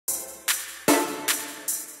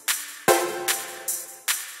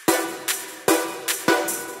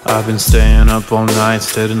I've been staying up all night,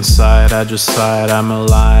 stayed inside, I just sighed, I'm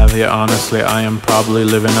alive. Yeah, honestly, I am probably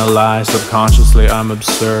living a lie. Subconsciously, I'm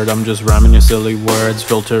absurd, I'm just rhyming your silly words,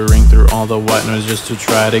 filtering through all the white noise just to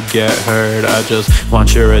try to get heard. I just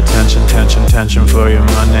want your attention, tension, tension for your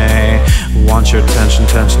money. Want your tension,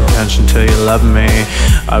 tension, tension till you love me.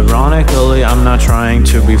 Ironically, I'm not trying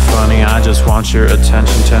to be funny, I just want your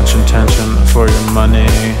attention, tension, tension for your money.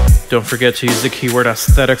 Don't forget to use the keyword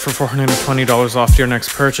aesthetic for $420 off your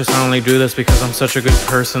next purchase. I only do this because I'm such a good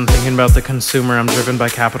person, thinking about the consumer. I'm driven by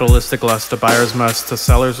capitalistic lust, a buyer's must, a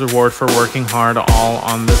seller's reward for working hard, all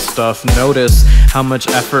on this stuff. Notice how much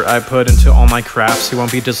effort I put into all my crafts. You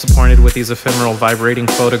won't be disappointed with these ephemeral vibrating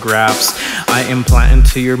photographs I implant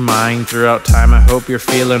into your mind throughout time. I hope you're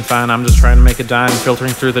feeling fine. I'm just trying to make a dime,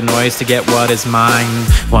 filtering through the noise to get what is mine.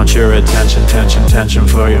 Want your attention, tension, tension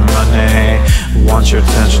for your money. Want your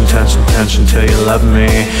tension, tension, tension till you love me.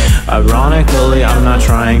 Ironically, I'm not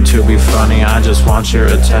trying to be funny, I just want your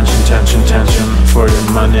attention, tension, tension for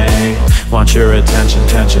your money. Want your attention,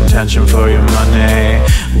 tension, tension for your money.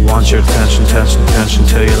 Want your tension, tension, tension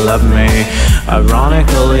till you love me.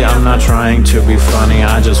 Ironically, I'm not trying to be funny,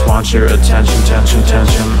 I just want your attention, tension,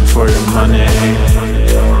 tension for your money.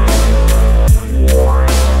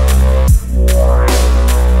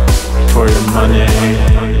 For your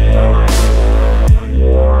money.